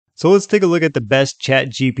So let's take a look at the best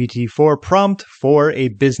ChatGPT 4 prompt for a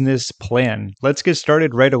business plan. Let's get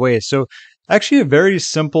started right away. So actually a very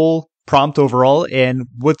simple prompt overall, and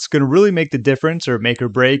what's going to really make the difference or make or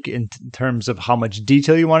break in terms of how much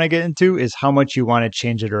detail you want to get into is how much you want to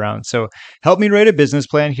change it around. So help me write a business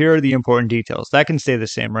plan. Here are the important details. That can stay the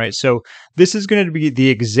same, right? So this is going to be the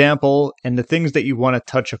example and the things that you want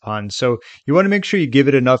to touch upon. So you want to make sure you give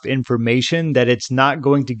it enough information that it's not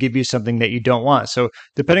going to give you something that you don't want. So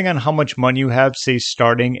depending on how much money you have, say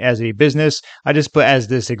starting as a business, I just put as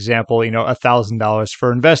this example, $1,000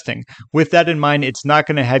 for investing. With that in mind, it's not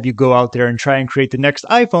going to have you go out there and try and create the next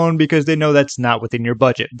iPhone because they know that's not within your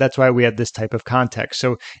budget. That's why we have this type of context.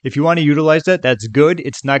 So if you want to utilize that, that's good.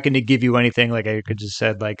 It's not going to give you anything like I could just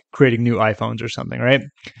said, like creating new iPhones or something, right?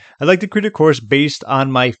 I'd like to create a course based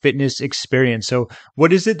on my fitness experience. So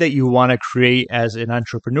what is it that you want to create as an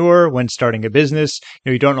entrepreneur when starting a business?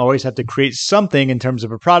 You don't always have to create something in terms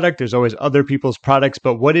of a product. There's always other people's products,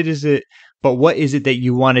 but what is it that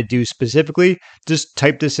you want to do specifically? Just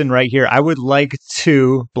type this in right here. I would like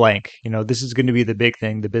to blank. This is going to be the big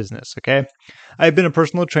thing, the business, okay? I've been a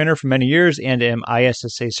personal trainer for many years and am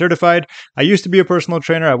ISSA certified. I used to be a personal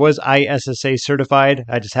trainer. I was ISSA certified.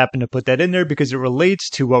 I just happened to put that in there because it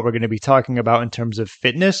relates to what we're going to be talking about in terms of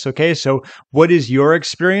fitness, okay? So what is your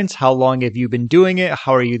experience? How long have you been doing it?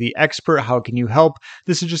 How are you the expert? How can you help?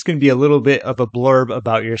 This is just going to be a little bit of a blurb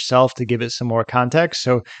about yourself to give it some more context.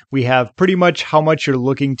 So we have pretty much how much you're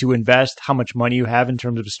looking to invest, how much money you have in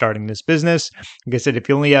terms of starting this business. Like I said, if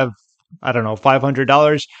you only have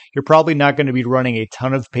 $500, you're probably not going to be running a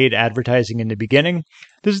ton of paid advertising in the beginning.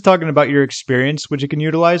 This is talking about your experience, which you can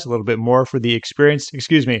utilize a little bit more for the experience.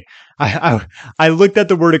 Excuse me. I looked at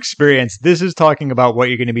the word experience. This is talking about what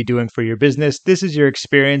you're going to be doing for your business. This is your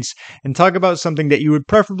experience, and talk about something that you would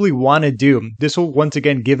preferably want to do. This will once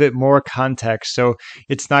again give it more context. So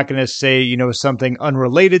it's not going to say, something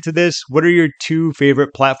unrelated to this. What are your two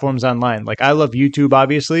favorite platforms online? Like I love YouTube,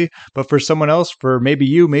 obviously, but for someone else, maybe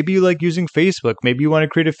you like using Facebook. Maybe you want to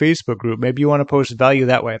create a Facebook group. Maybe you want to post value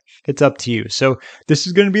that way. It's up to you. So this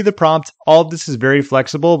is going to be the prompt. All of this is very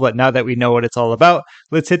flexible, but now that we know what it's all about,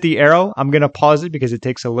 let's hit the arrow. I'm going to pause it because it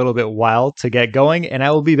takes a little bit while to get going, and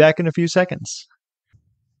I will be back in a few seconds.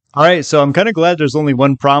 All right, so I'm kind of glad there's only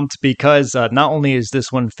one prompt because not only is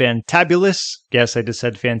this one fantabulous, yes, I just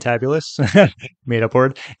said fantabulous, made up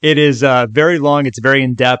word. It is very long, it's very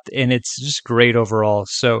in-depth, and it's just great overall.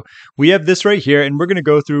 So we have this right here, and we're going to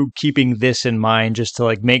go through keeping this in mind just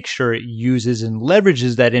to make sure it uses and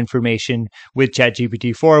leverages that information with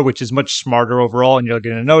ChatGPT 4, which is much smarter overall, and you're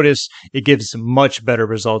going to notice it gives much better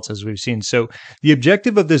results as we've seen. So the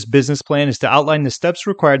objective of this business plan is to outline the steps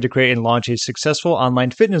required to create and launch a successful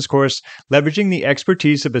online fitness course, leveraging the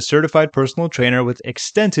expertise of a certified personal trainer with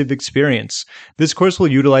extensive experience. This course will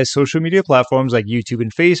utilize social media platforms like YouTube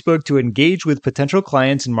and Facebook to engage with potential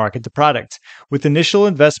clients and market the product. With initial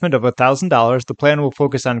investment of $1,000, the plan will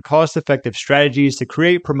focus on cost-effective strategies to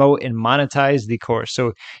create, promote, and monetize the course.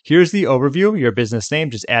 So here's the overview, your business name,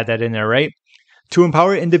 just add that in there, right? To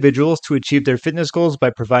empower individuals to achieve their fitness goals by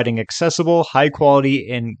providing accessible, high-quality,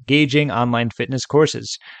 engaging online fitness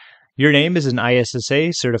courses. Your name is an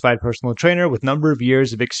ISSA certified personal trainer with a number of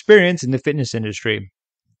years of experience in the fitness industry.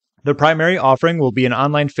 The primary offering will be an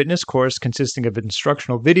online fitness course consisting of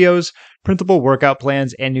instructional videos, printable workout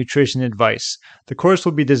plans, and nutrition advice. The course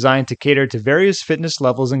will be designed to cater to various fitness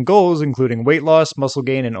levels and goals, including weight loss, muscle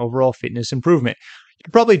gain, and overall fitness improvement. You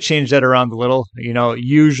could probably change that around a little.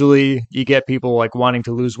 Usually you get people wanting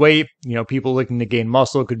to lose weight. People looking to gain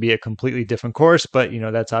muscle could be a completely different course, but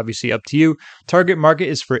that's obviously up to you. Target market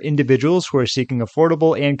is for individuals who are seeking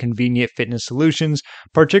affordable and convenient fitness solutions,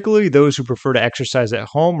 particularly those who prefer to exercise at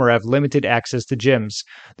home or have limited access to gyms.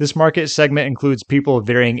 This market segment includes people of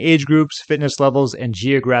varying age groups, fitness levels, and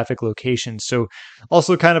geographic locations. So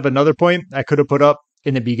also kind of another point I could have put up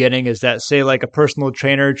in the beginning is that, say, a personal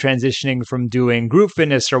trainer transitioning from doing group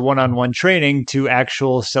fitness or one-on-one training to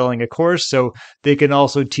actual selling a course. So they can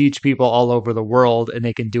also teach people all over the world and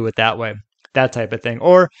they can do it that way, that type of thing.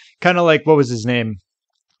 Or kind of what was his name?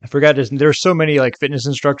 I forgot there's so many fitness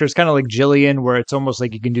instructors, kind of like Jillian, where it's almost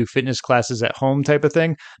like you can do fitness classes at home type of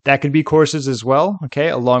thing. That could be courses as well, okay,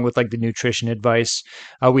 along with the nutrition advice.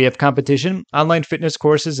 We have competition, online fitness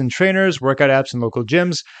courses and trainers, workout apps, and local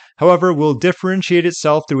gyms. However, will differentiate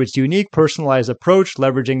itself through its unique personalized approach,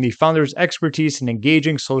 leveraging the founder's expertise in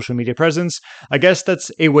engaging social media presence. I guess that's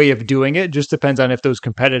a way of doing it. Just depends on if those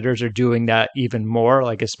competitors are doing that even more,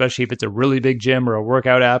 especially if it's a really big gym or a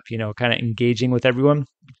workout app, kind of engaging with everyone.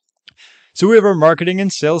 So we have our marketing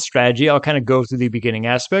and sales strategy. I'll kind of go through the beginning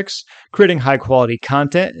aspects: creating high quality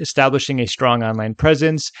content, establishing a strong online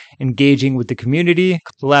presence, engaging with the community,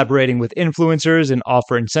 collaborating with influencers and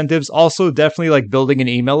offer incentives. Also, definitely like building an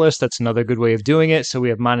email list. That's another good way of doing it. So we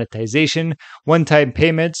have monetization, one-time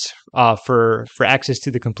payments for access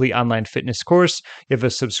to the complete online fitness course. You have a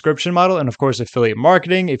subscription model, and of course, affiliate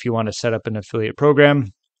marketing if you want to set up an affiliate program.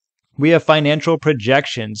 We have financial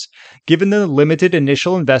projections. Given the limited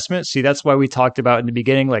initial investment, see, that's why we talked about in the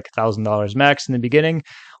beginning, like $1,000 max in the beginning.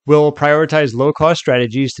 We'll prioritize low-cost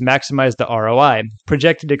strategies to maximize the ROI.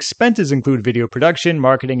 Projected expenses include video production,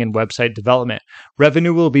 marketing, and website development.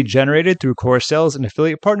 Revenue will be generated through course sales and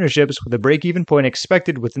affiliate partnerships with a break-even point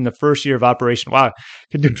expected within the first year of operation. Wow.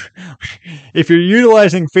 If you're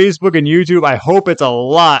utilizing Facebook and YouTube, I hope it's a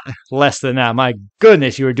lot less than that. My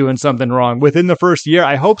goodness, you were doing something wrong. Within the first year,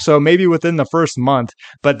 I hope so. Maybe within the first month.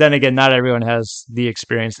 But then again, not everyone has the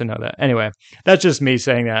experience to know that. Anyway, that's just me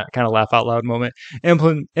saying that kind of laugh out loud moment.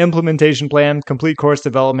 Implementation plan, complete course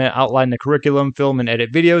development, outline the curriculum, film and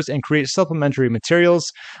edit videos, and create supplementary materials,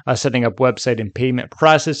 setting up website and payment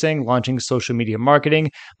processing, launching social media marketing,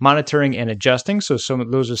 monitoring and adjusting. So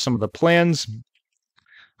those are some of the plans.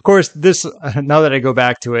 Of course, this, now that I go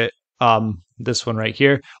back to it, this one right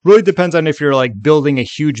here really depends on if you're like building a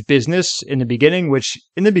huge business in the beginning, which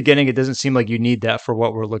in the beginning, it doesn't seem like you need that for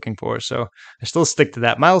what we're looking for. So I still stick to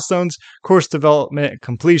that. Milestones, course development,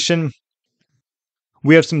 completion.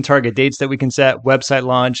 We have some target dates that we can set: website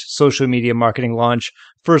launch, social media marketing launch,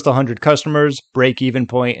 first 100 customers, break even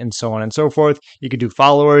point, and so on and so forth. You could do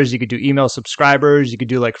followers, you could do email subscribers, you could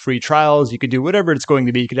do like free trials, you could do whatever it's going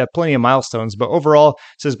to be. You could have plenty of milestones, but overall,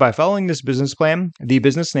 it says by following this business plan, the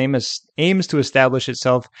business name aims to establish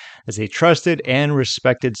itself as a trusted and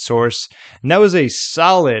respected source. And that was a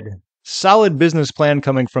solid business plan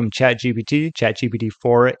coming from ChatGPT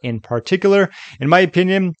 4 in particular. In my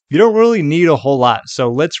opinion, you don't really need a whole lot. So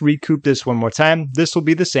let's recoup this one more time. This will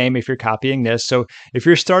be the same if you're copying this. So if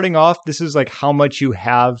you're starting off, this is like how much you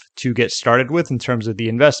have to get started with in terms of the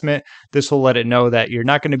investment. This will let it know that you're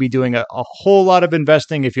not going to be doing a whole lot of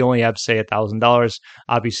investing if you only have, say, $1,000.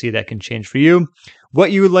 Obviously, that can change for you.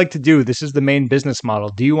 What you would like to do, this is the main business model.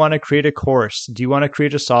 Do you want to create a course? Do you want to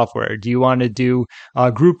create a software? Do you want to do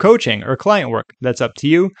group coaching or client work? That's up to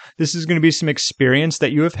you. This is going to be some experience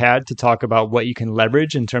that you have had to talk about what you can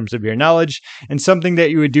leverage in terms of your knowledge, and something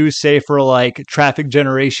that you would do, say, for like traffic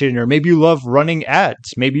generation, or maybe you love running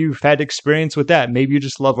ads. Maybe you've had experience with that. Maybe you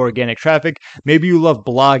just love organic traffic. Maybe you love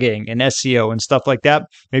blogging and SEO and stuff like that.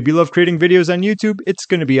 Maybe you love creating videos on YouTube. It's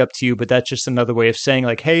going to be up to you, but that's just another way of saying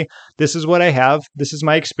like, hey, this is what I have. This is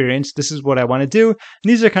my experience. This is what I want to do. And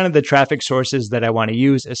these are kind of the traffic sources that I want to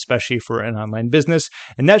use, especially for an online business.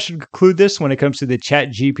 And that should conclude this when it comes to the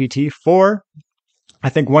ChatGPT 4. I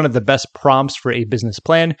think one of the best prompts for a business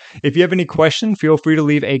plan. If you have any question, feel free to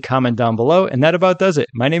leave a comment down below. And that about does it.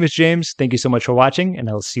 My name is James. Thank you so much for watching, and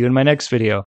I'll see you in my next video.